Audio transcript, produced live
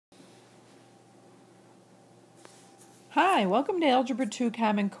Hi, welcome to Algebra 2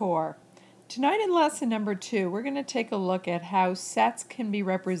 Common Core. Tonight in lesson number 2, we're going to take a look at how sets can be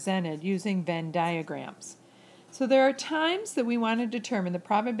represented using Venn diagrams. So there are times that we want to determine the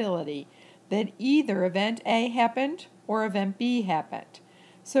probability that either event A happened or event B happened.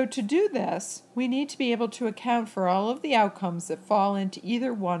 So to do this, we need to be able to account for all of the outcomes that fall into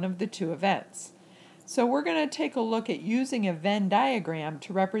either one of the two events. So we're going to take a look at using a Venn diagram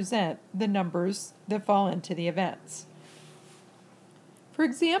to represent the numbers that fall into the events. For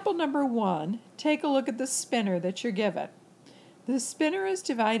example number 1, take a look at the spinner that you're given. The spinner is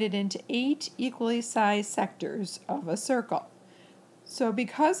divided into 8 equally sized sectors of a circle. So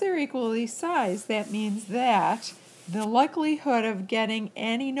because they're equally sized, that means that the likelihood of getting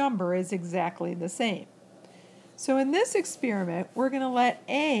any number is exactly the same. So in this experiment, we're going to let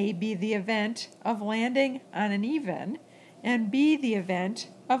A be the event of landing on an even and B the event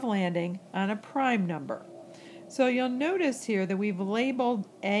of landing on a prime number. So you'll notice here that we've labeled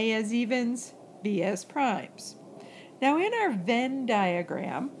A as evens, B as primes. Now in our Venn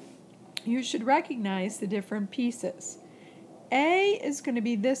diagram, you should recognize the different pieces. A is going to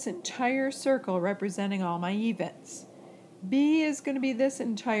be this entire circle representing all my evens. B is going to be this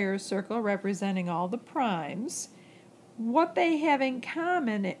entire circle representing all the primes. What they have in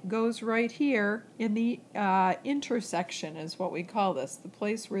common, it goes right here in the intersection is what we call this, the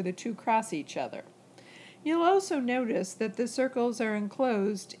place where the two cross each other. You'll also notice that the circles are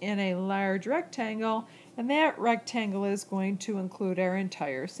enclosed in a large rectangle, and that rectangle is going to include our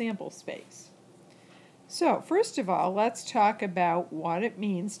entire sample space. So, first of all, let's talk about what it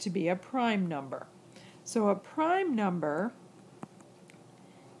means to be a prime number. So a prime number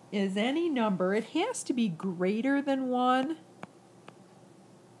is any number, it has to be greater than 1,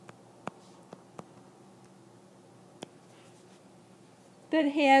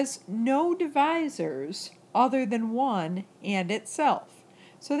 that has no divisors other than 1 and itself.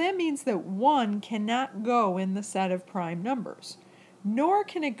 So that means that 1 cannot go in the set of prime numbers, nor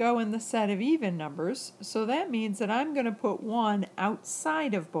can it go in the set of even numbers, so that means that I'm going to put 1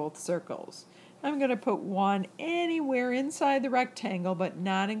 outside of both circles. I'm going to put 1 anywhere inside the rectangle but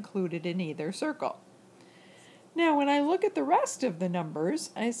not included in either circle. Now when I look at the rest of the numbers,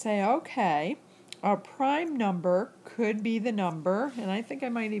 I say, okay, a prime number could be the number, and I think I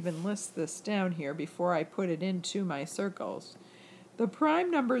might even list this down here before I put it into my circles. The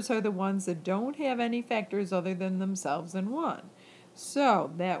prime numbers are the ones that don't have any factors other than themselves and 1.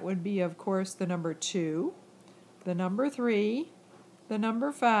 So that would be, of course, the number 2, the number 3, the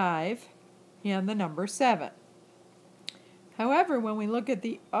number 5, and the number 7. However, when we look at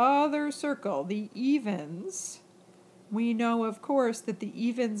the other circle, the evens, we know, of course, that the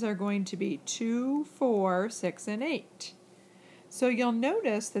evens are going to be 2, 4, 6, and 8. So you'll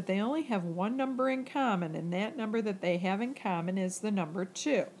notice that they only have one number in common, and that number that they have in common is the number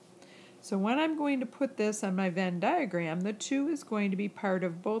 2. So when I'm going to put this on my Venn diagram, the 2 is going to be part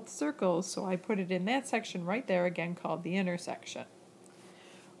of both circles, so I put it in that section right there, again called the intersection.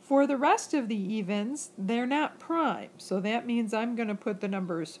 For the rest of the evens, they're not prime, so that means I'm going to put the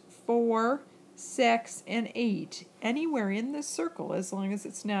numbers 4, 6, and 8 anywhere in this circle as long as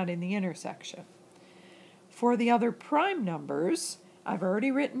it's not in the intersection. For the other prime numbers, I've already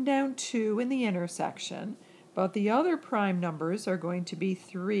written down 2 in the intersection, but the other prime numbers are going to be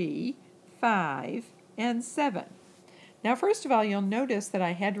 3, 5, and 7. Now first of all, you'll notice that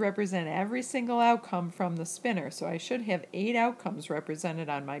I had to represent every single outcome from the spinner, so I should have 8 outcomes represented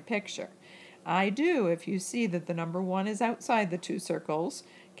on my picture. I do if you see that the number 1 is outside the 2 circles.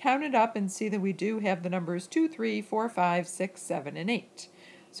 Count it up and see that we do have the numbers 2, 3, 4, 5, 6, 7, and 8.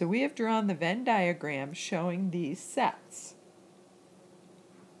 So we have drawn the Venn diagram showing these sets.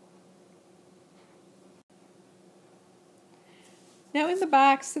 Now in the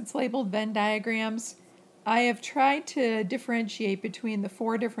box that's labeled Venn diagrams, I have tried to differentiate between the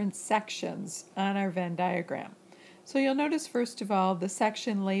 4 different sections on our Venn diagram. So you'll notice first of all the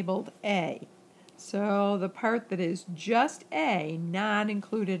section labeled A. So the part that is just A, not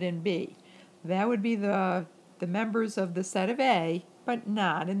included in B. That would be the members of the set of A, but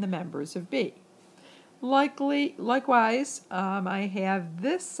not in the members of B. Likewise, I have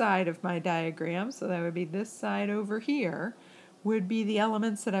this side of my diagram, so that would be this side over here, would be the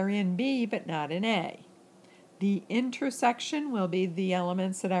elements that are in B, but not in A. The intersection will be the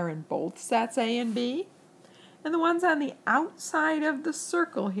elements that are in both sets A and B. And the ones on the outside of the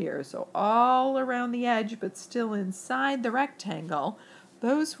circle here, so all around the edge but still inside the rectangle,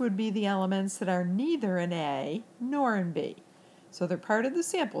 those would be the elements that are neither in A nor in B. So they're part of the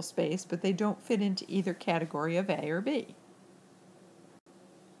sample space, but they don't fit into either category of A or B.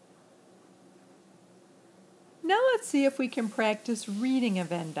 let's see if we can practice reading a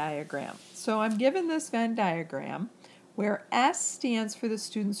Venn diagram. So I'm given this Venn diagram where S stands for the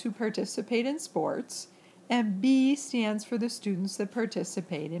students who participate in sports and B stands for the students that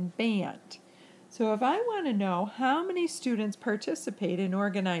participate in band. So if I want to know how many students participate in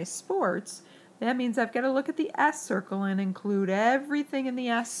organized sports, that means I've got to look at the S circle and include everything in the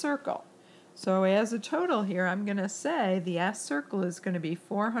S circle. So as a total here, I'm going to say the S circle is going to be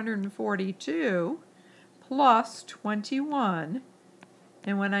 442 plus 21.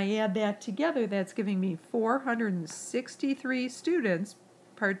 And when I add that together, that's giving me 463 students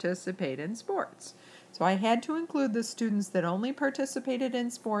participate in sports. So I had to include the students that only participated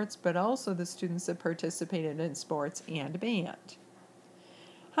in sports, but also the students that participated in sports and band.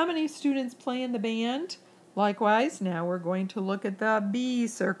 How many students play in the band? Likewise, now we're going to look at the B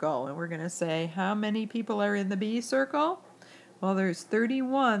circle, and we're going to say how many people are in the B circle? Well, there's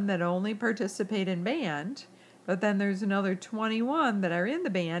 31 that only participate in band, but then there's another 21 that are in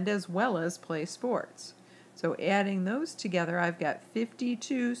the band as well as play sports. So adding those together, I've got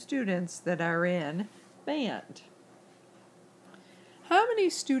 52 students that are in band. How many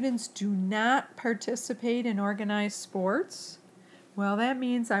students do not participate in organized sports? Well, that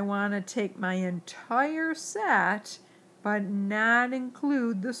means I want to take my entire set but not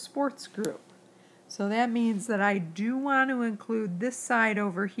include the sports group. So that means that I do want to include this side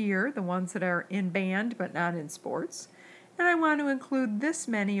over here, the ones that are in band but not in sports. And I want to include this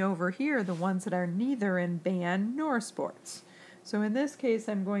many over here, the ones that are neither in band nor sports. So in this case,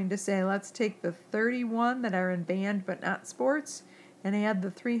 I'm going to say let's take the 31 that are in band but not sports and add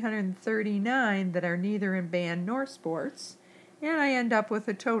the 339 that are neither in band nor sports. And I end up with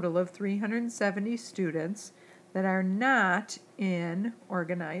a total of 370 students that are not in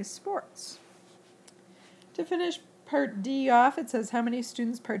organized sports. To finish part D off, it says how many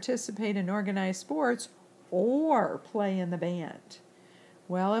students participate in organized sports or play in the band.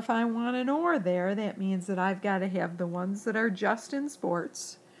 Well, if I want an or there, that means that I've got to have the ones that are just in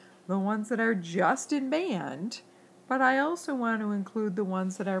sports, the ones that are just in band, but I also want to include the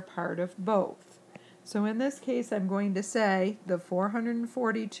ones that are part of both. So in this case, I'm going to say the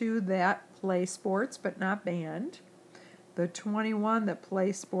 442 that play sports but not band, the 21 that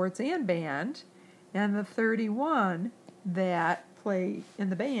play sports and band, and the 31 that play in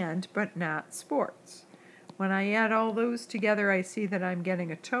the band but not sports. When I add all those together, I see that I'm getting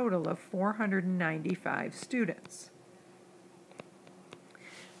a total of 495 students.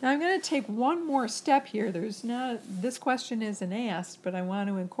 Now I'm going to take one more step here. This question isn't asked, but I want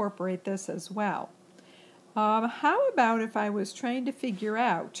to incorporate this as well. How about if I was trying to figure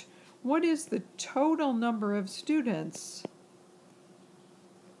out what is the total number of students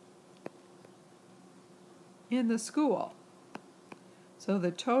in the school? So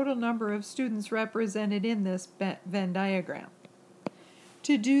the total number of students represented in this Venn diagram.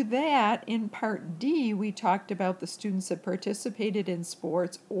 To do that, in part D, we talked about the students that participated in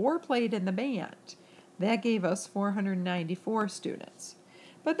sports or played in the band. That gave us 494 students.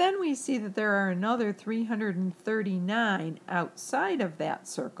 But then we see that there are another 339 outside of that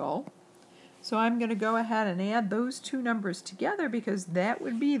circle. So I'm going to go ahead and add those two numbers together because that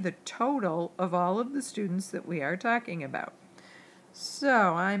would be the total of all of the students that we are talking about.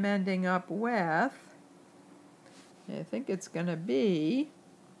 So I'm ending up with, I think it's going to be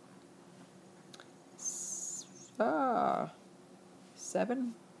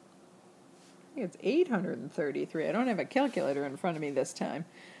 833. I don't have a calculator in front of me this time.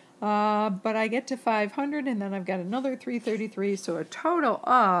 But I get to 500 and then I've got another 333, so a total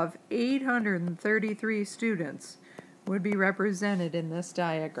of 833 students would be represented in this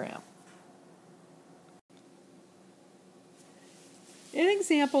diagram. In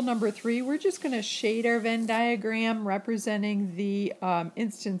example number 3, we're just going to shade our Venn diagram representing the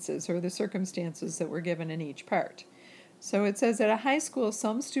instances or the circumstances that were given in each part. So it says at a high school,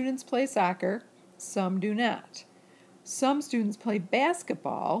 some students play soccer, some do not. Some students play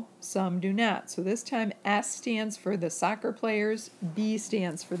basketball, some do not. So this time S stands for the soccer players, B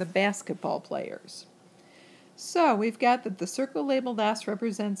stands for the basketball players. So we've got that the circle labeled S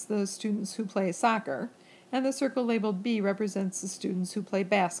represents the students who play soccer, and the circle labeled B represents the students who play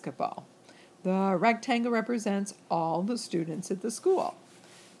basketball. The rectangle represents all the students at the school.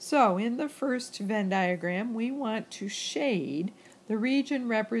 So in the first Venn diagram, we want to shade the region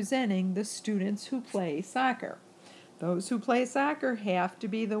representing the students who play soccer. Those who play soccer have to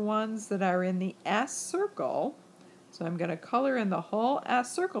be the ones that are in the S circle. So I'm going to color in the whole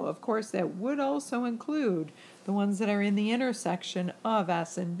S circle. Of course, that would also include the ones that are in the intersection of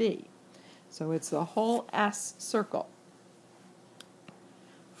S and B. So it's the whole S circle.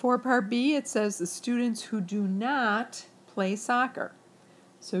 For part B, it says the students who do not play soccer.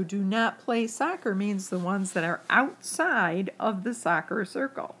 So do not play soccer means the ones that are outside of the soccer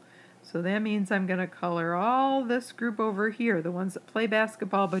circle. So that means I'm going to color all this group over here, the ones that play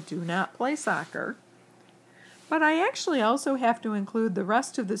basketball but do not play soccer. But I actually also have to include the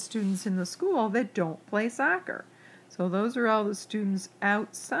rest of the students in the school that don't play soccer. So those are all the students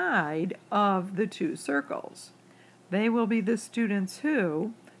outside of the two circles. They will be the students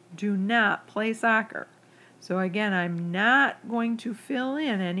who do not play soccer. So again, I'm not going to fill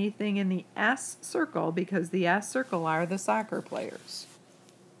in anything in the S circle because the S circle are the soccer players.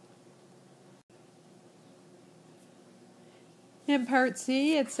 In part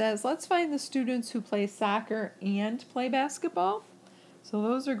C, it says, let's find the students who play soccer and play basketball. So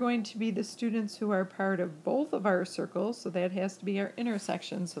those are going to be the students who are part of both of our circles, so that has to be our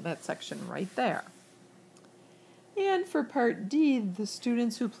intersection, so that section right there. And for part D, the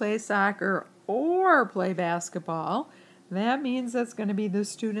students who play soccer or play basketball, that means that's going to be the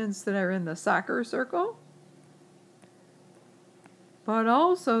students that are in the soccer circle, but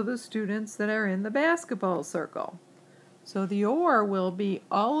also the students that are in the basketball circle. So the or will be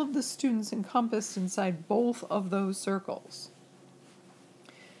all of the students encompassed inside both of those circles.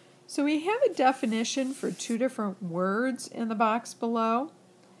 So we have a definition for two different words in the box below.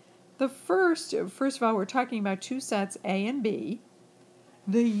 The first of all, we're talking about two sets, A and B.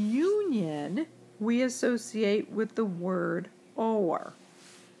 The union we associate with the word or.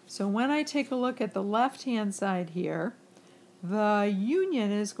 So when I take a look at the left-hand side here, the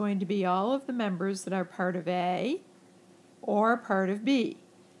union is going to be all of the members that are part of A or part of B.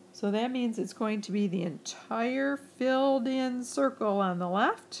 So that means it's going to be the entire filled-in circle on the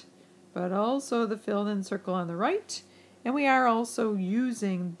left, but also the filled-in circle on the right. And we are also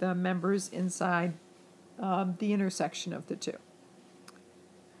using the members inside the intersection of the two.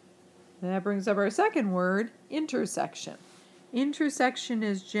 And that brings up our second word, intersection. Intersection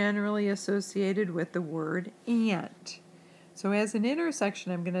is generally associated with the word and. So as an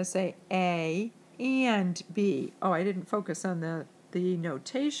intersection, I'm going to say A and B. Oh, I didn't focus on the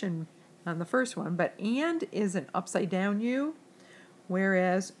notation on the first one, but and is an upside down U,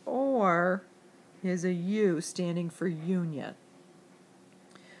 whereas or is a U standing for union.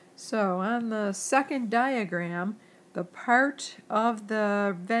 So on the second diagram, the part of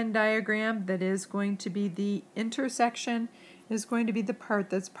the Venn diagram that is going to be the intersection is going to be the part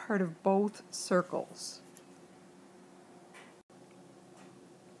that's part of both circles.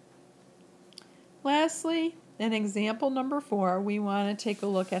 Lastly, in example number 4, we want to take a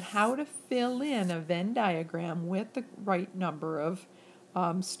look at how to fill in a Venn diagram with the right number of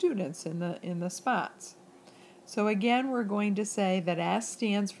students in the spots. So again, we're going to say that S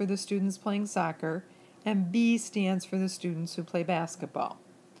stands for the students playing soccer and B stands for the students who play basketball.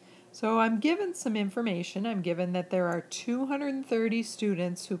 So I'm given some information. I'm given that there are 230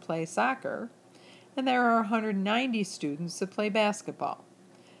 students who play soccer and there are 190 students that play basketball.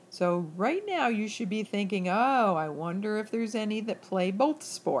 So right now you should be thinking, oh, I wonder if there's any that play both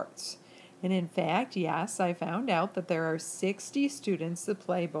sports. And in fact, yes, I found out that there are 60 students that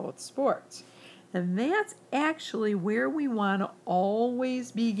play both sports. And that's actually where we want to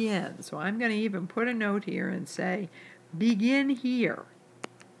always begin. So I'm going to even put a note here and say, begin here.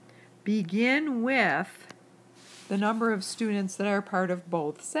 Begin with the number of students that are part of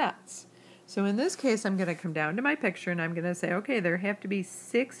both sets. So in this case, I'm going to come down to my picture and I'm going to say, okay, there have to be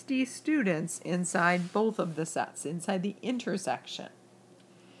 60 students inside both of the sets, inside the intersection.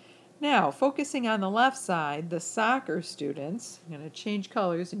 Now, focusing on the left side, the soccer students, I'm going to change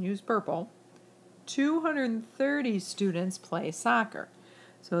colors and use purple. 230 students play soccer.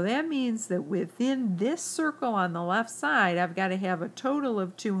 So that means that within this circle on the left side, I've got to have a total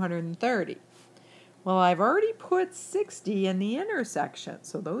of 230. Well, I've already put 60 in the intersection,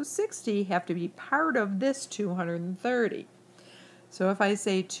 so those 60 have to be part of this 230. So if I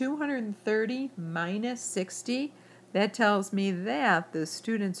say 230 minus 60, that tells me that the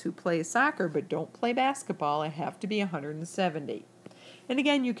students who play soccer but don't play basketball have to be 170. And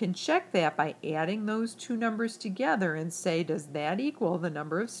again, you can check that by adding those two numbers together and say, does that equal the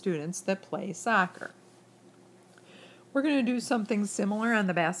number of students that play soccer? We're going to do something similar on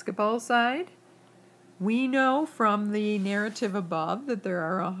the basketball side. We know from the narrative above that there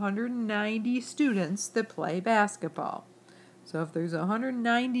are 190 students that play basketball. So if there's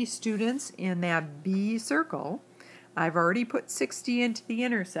 190 students in that B circle, I've already put 60 into the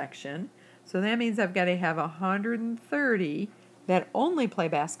intersection. So that means I've got to have 130 that only play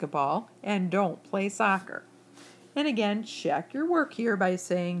basketball and don't play soccer. And again, check your work here by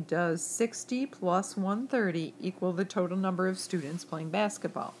saying, does 60 plus 130 equal the total number of students playing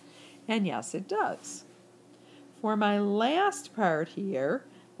basketball? And yes, it does. For my last part here,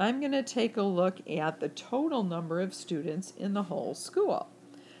 I'm going to take a look at the total number of students in the whole school.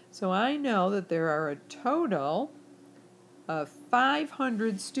 So I know that there are a total of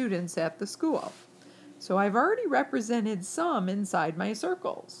 500 students at the school. So I've already represented some inside my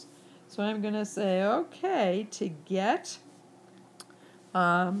circles. So I'm going to say, okay, to get,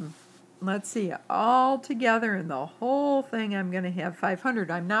 let's see, all together in the whole thing, I'm going to have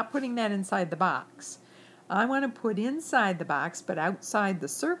 500. I'm not putting that inside the box. I want to put inside the box, but outside the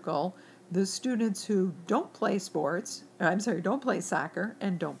circle, the students who don't play don't play soccer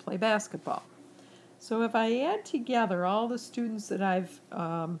and don't play basketball. So if I add together all the students that I've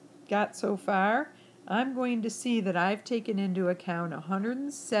got so far, I'm going to see that I've taken into account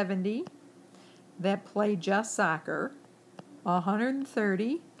 170 that play just soccer,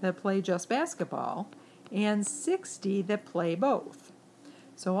 130 that play just basketball, and 60 that play both.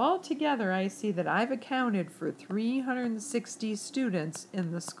 So altogether, I see that I've accounted for 360 students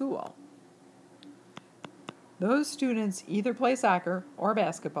in the school. Those students either play soccer or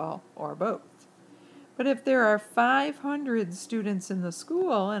basketball or both. But if there are 500 students in the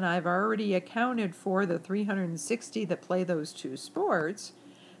school and I've already accounted for the 360 that play those two sports,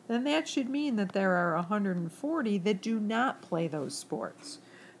 then that should mean that there are 140 that do not play those sports.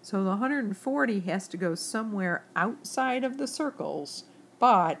 So the 140 has to go somewhere outside of the circles,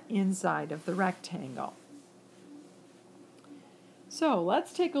 but inside of the rectangle. So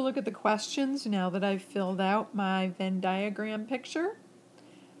let's take a look at the questions now that I've filled out my Venn diagram picture.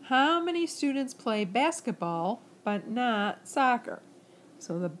 How many students play basketball but not soccer?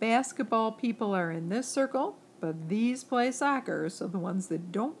 So the basketball people are in this circle, but these play soccer, so the ones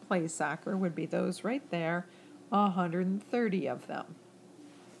that don't play soccer would be those right there, 130 of them.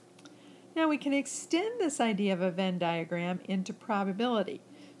 Now we can extend this idea of a Venn diagram into probability.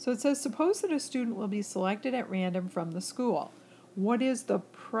 So it says, suppose that a student will be selected at random from the school. What is the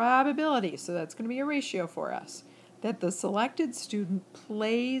probability? So that's going to be a ratio for us, that the selected student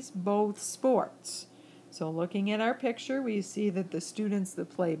plays both sports. So looking at our picture, we see that the students that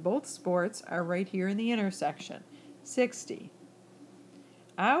play both sports are right here in the intersection, 60.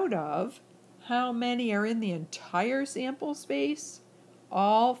 Out of how many are in the entire sample space?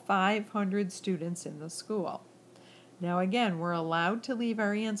 All 500 students in the school. Now again, we're allowed to leave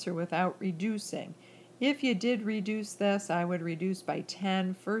our answer without reducing. If you did reduce this, I would reduce by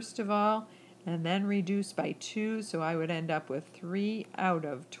 10 first of all, and then reduce by 2, so I would end up with 3 out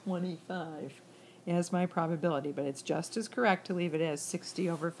of 25 as my probability, but it's just as correct to leave it as 60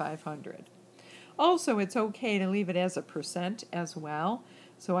 over 500. Also, it's okay to leave it as a percent as well,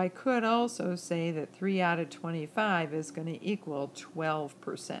 so I could also say that 3 out of 25 is going to equal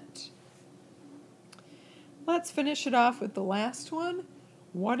 12%. Let's finish it off with the last one.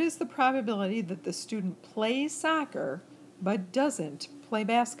 What is the probability that the student plays soccer but doesn't play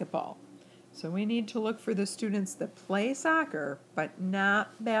basketball? So we need to look for the students that play soccer but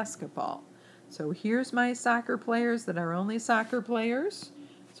not basketball. So here's my soccer players that are only soccer players.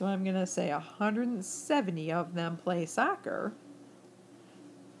 So I'm going to say 170 of them play soccer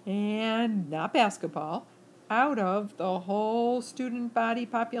and not basketball out of the whole student body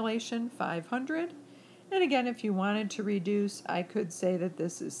population, 500. And again, if you wanted to reduce, I could say that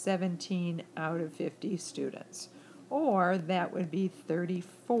this is 17 out of 50 students, or that would be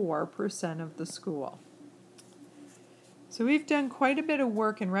 34% of the school. So we've done quite a bit of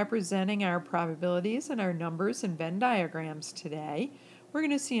work in representing our probabilities and our numbers in Venn diagrams today. We're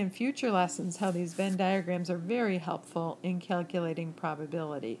going to see in future lessons how these Venn diagrams are very helpful in calculating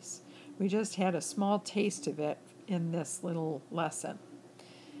probabilities. We just had a small taste of it in this little lesson.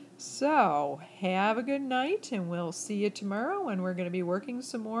 So have a good night, and we'll see you tomorrow, and we're going to be working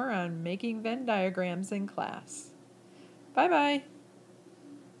some more on making Venn diagrams in class. Bye-bye.